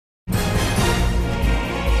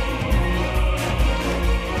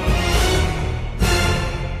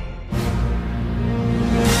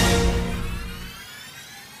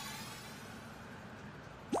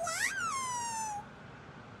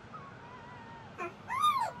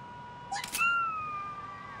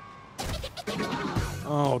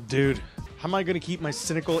Oh, dude. How am I gonna keep my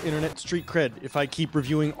cynical internet street cred if I keep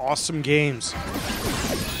reviewing awesome games?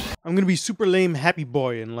 I'm gonna be super lame happy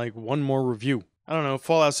boy in like one more review. I don't know,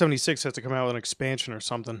 Fallout 76 has to come out with an expansion or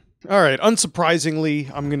something. Alright,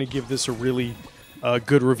 unsurprisingly, I'm gonna give this a really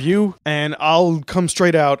good review, and I'll come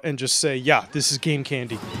straight out and just say, yeah, this is Game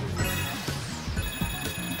Candy.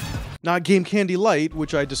 Not Game Candy Light,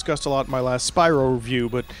 which I discussed a lot in my last Spyro review,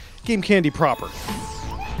 but Game Candy proper.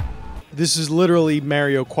 This is literally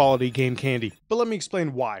Mario quality Game Candy. But let me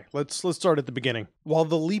explain why. Let's start at the beginning. While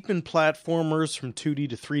the leap in platformers from 2D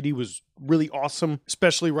to 3D was really awesome,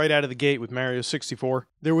 especially right out of the gate with Mario 64,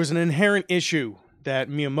 there was an inherent issue that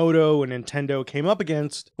Miyamoto and Nintendo came up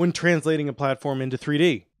against when translating a platform into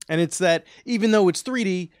 3D. And it's that even though it's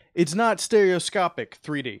 3D, it's not stereoscopic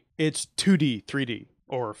 3D. It's 2D 3D,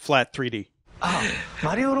 or flat 3D.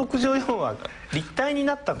 マリオ64は立体に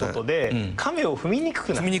なったことで、亀を踏みにくく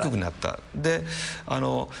なった。踏みにくくなった。で、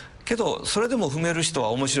けどそれでも踏める人は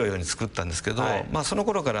面白いように作ったんですけど、まあその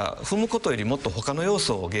頃から踏むことよりもっと他の要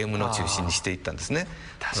素をゲームの中心にしていったんですね。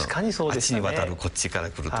確かにそうですね。あっちに渡る、こっちか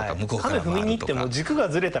ら来るとか、向こうから回るとか。亀踏みに行っても軸が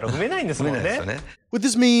ずれたら踏めないんですもんね。What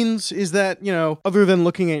this means is that, you know, other than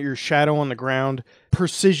looking at your shadow on the ground,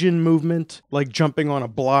 precision movement, like jumping on a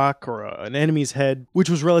block or an enemy's head, which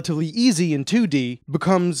was relatively easy in 2D,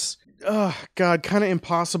 becomes, kind of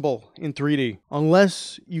impossible in 3D,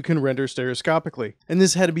 unless you can render stereoscopically. And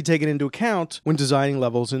this had to be taken into account when designing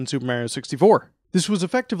levels in Super Mario 64. This was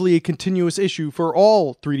effectively a continuous issue for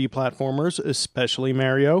all 3D platformers, especially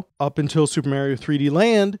Mario, up until Super Mario 3D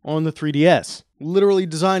Land on the 3DS, literally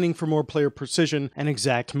designing for more player precision and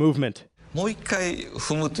exact movement. もう一回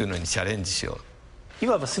踏むというのにチャレンジしよう。い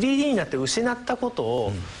わば 3D になって失ったことを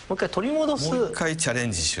もう一回取り戻す。もう一回チャレ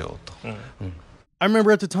ンジしようと。I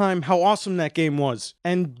remember at the time how awesome that game was.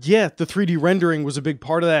 And yeah, the 3D rendering was a big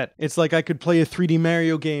part of that. It's like I could play a 3D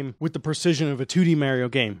Mario game with the precision of a 2D Mario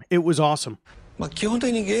game. It was awesome. まあ基本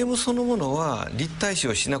的にゲームそのものは立体視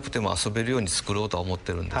をしなくても遊べるように作ろうとは思っ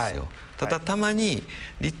てるんですよ。ただたまに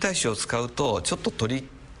立体視を使うとちょっとトリッ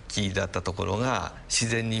キーだったところが自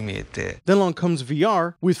然に見えて。Then along comes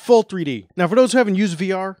VR with full 3D. Now for those who haven't used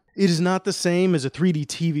VR, it is not the same as a 3D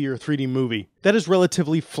TV or 3D movie. That is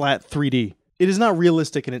relatively flat 3D. It is not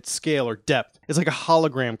realistic in its scale or depth. It's like a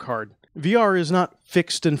hologram card. VR is not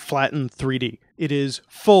fixed and flattened 3D. It is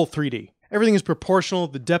full 3D. Everything is proportional,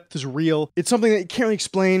 the depth is real. It's something that you can't really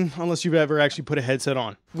explain unless you've ever actually put a headset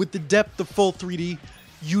on. With the depth of full 3D,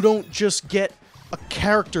 you don't just get a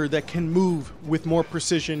character that can move with more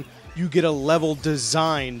precision, you get a level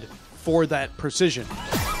designed for that precision.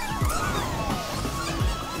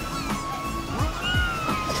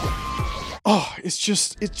 Oh, it's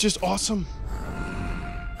just awesome.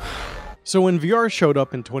 So when VR showed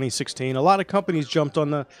up in 2016, a lot of companies jumped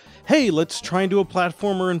on the, hey, let's try and do a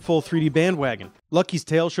platformer in full 3D bandwagon. Lucky's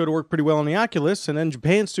Tale showed it worked pretty well on the Oculus, and then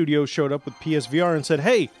Japan Studios showed up with PSVR and said,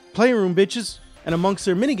 hey, Playroom bitches. And amongst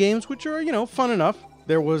their minigames, which are, you know, fun enough,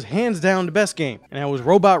 there was hands down the best game, and that was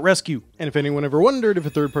Robot Rescue. And if anyone ever wondered if a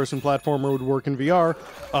third-person platformer would work in VR,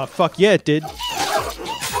 fuck yeah, it did.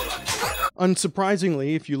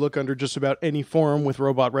 Unsurprisingly, if you look under just about any forum with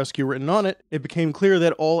Robot Rescue written on it, it became clear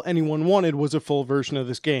that all anyone wanted was a full version of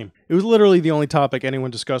this game. It was literally the only topic anyone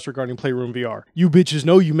discussed regarding Playroom VR. You bitches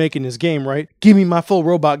know you making this game, right? Give me my full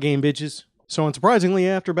robot game, bitches. So unsurprisingly,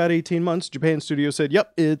 after about 18 months, Japan Studios said,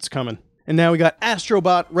 yep, it's coming. And now we got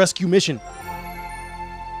Astrobot Rescue Mission.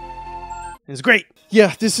 It's great.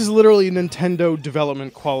 Yeah, this is literally Nintendo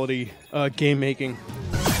development quality game making.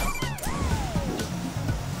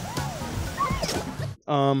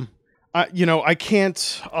 I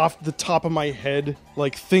can't, off the top of my head,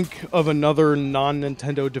 like, think of another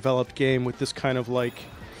non-Nintendo developed game with this kind of, like,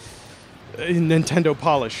 Nintendo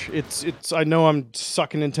polish. I know I'm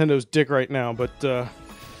sucking Nintendo's dick right now, but, it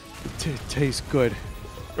tastes good.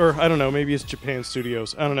 Or, I don't know, maybe it's Japan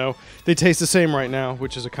Studios. I don't know. They taste the same right now,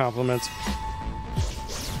 which is a compliment.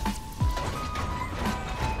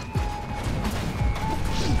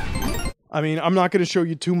 I mean, I'm not going to show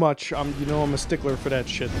you too much. You know I'm a stickler for that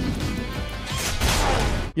shit.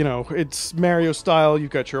 You know, it's Mario style.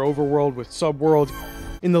 You've got your overworld with subworld.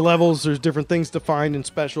 In the levels, there's different things to find and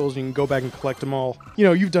specials. You can go back and collect them all. You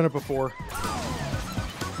know, you've done it before.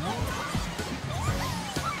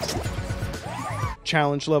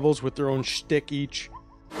 Challenge levels with their own shtick each.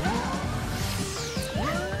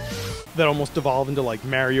 That almost evolve into, like,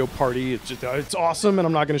 Mario Party. It's awesome, and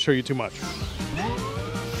I'm not going to show you too much.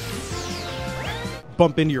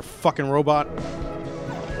 Bump into your fucking robot.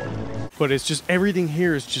 But it's just, everything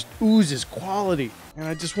here is just oozes quality. And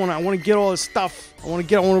I want to get all this stuff. I want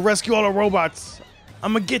to rescue all the robots.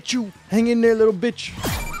 I'ma get you. Hang in there, little bitch.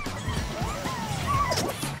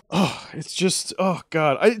 Oh, it's just, oh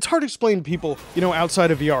god. It's hard to explain to people, you know,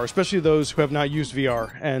 outside of VR, especially those who have not used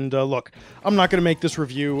VR. And look, I'm not going to make this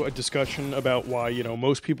review a discussion about why, you know,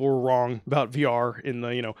 most people were wrong about VR in the,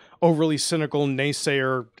 you know, overly cynical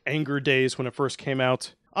naysayer anger days when it first came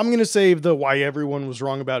out. I'm going to save the why everyone was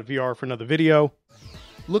wrong about VR for another video.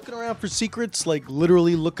 Looking around for secrets, like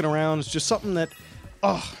literally looking around, is just something that,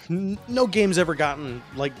 no game's ever gotten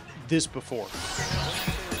like this before.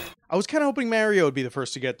 I was kind of hoping Mario would be the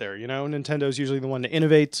first to get there, you know? Nintendo's usually the one to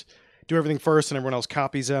innovate, do everything first, and everyone else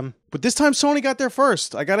copies them. But this time Sony got there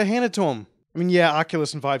first. I gotta hand it to them. I mean, yeah,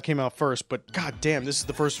 Oculus and Vive came out first, but god damn, this is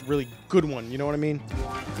the first really good one, you know what I mean?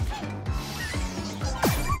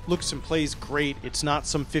 Looks and plays great. It's not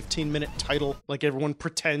some 15-minute title like everyone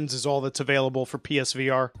pretends is all that's available for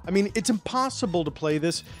PSVR. I mean, it's impossible to play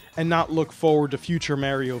this and not look forward to future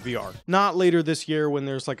Mario VR. Not later this year when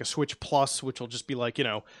there's like a Switch Plus, which will just be like, you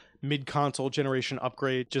know, mid-console generation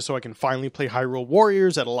upgrade just so I can finally play Hyrule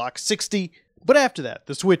Warriors at a lock 60. But after that,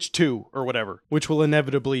 the Switch 2 or whatever, which will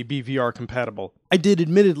inevitably be VR compatible. I did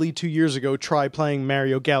admittedly 2 years ago try playing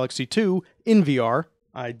Mario Galaxy 2 in VR.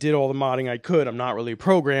 I did all the modding I could. I'm not really a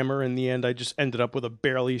programmer. In the end, I just ended up with a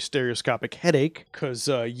barely stereoscopic headache. Because,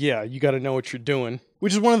 yeah, you gotta know what you're doing.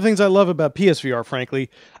 Which is one of the things I love about PSVR, frankly.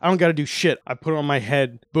 I don't gotta do shit. I put it on my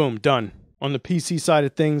head. Boom, done. On the PC side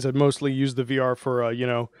of things, I mostly use the VR for, you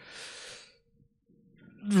know,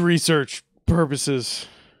 research purposes.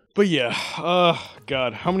 But yeah,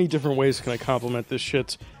 God, how many different ways can I compliment this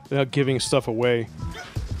shit without giving stuff away?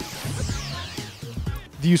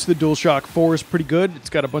 The use of the DualShock 4 is pretty good.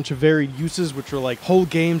 It's got a bunch of varied uses, which are like whole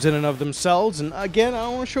games in and of themselves. And again, I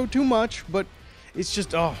don't want to show too much, but it's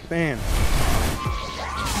just, oh man.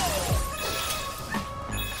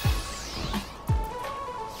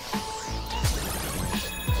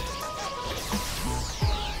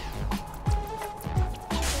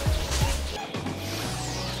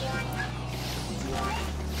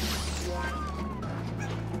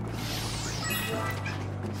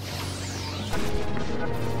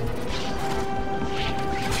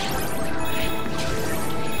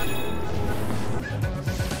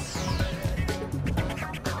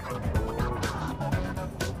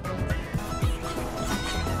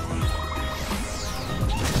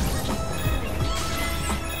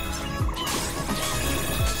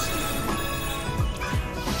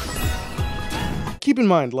 Keep in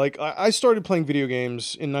mind, like, I started playing video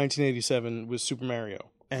games in 1987 with Super Mario.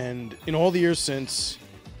 And in all the years since,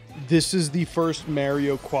 this is the first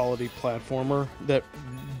Mario quality platformer that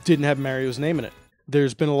didn't have Mario's name in it.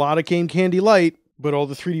 There's been a lot of Game Candy Light, but all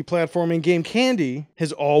the 3D platforming Game Candy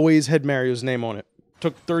has always had Mario's name on it.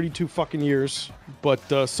 Took 32 fucking years, but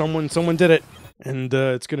someone did it. And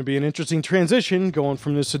it's going to be an interesting transition going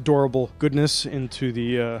from this adorable goodness into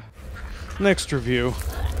the next review.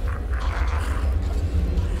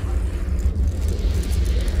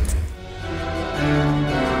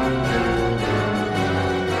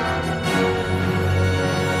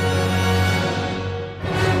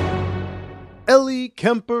 Ellie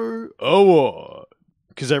Kemper Award.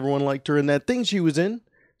 Because everyone liked her in that thing she was in,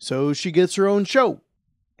 so she gets her own show.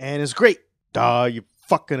 And it's great. Duh, you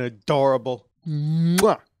fucking adorable.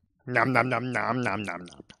 Mwah. Nom nom nom nom nom nom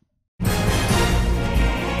nom.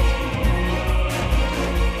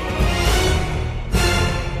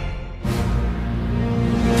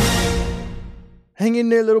 Hang in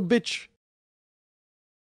there, little bitch.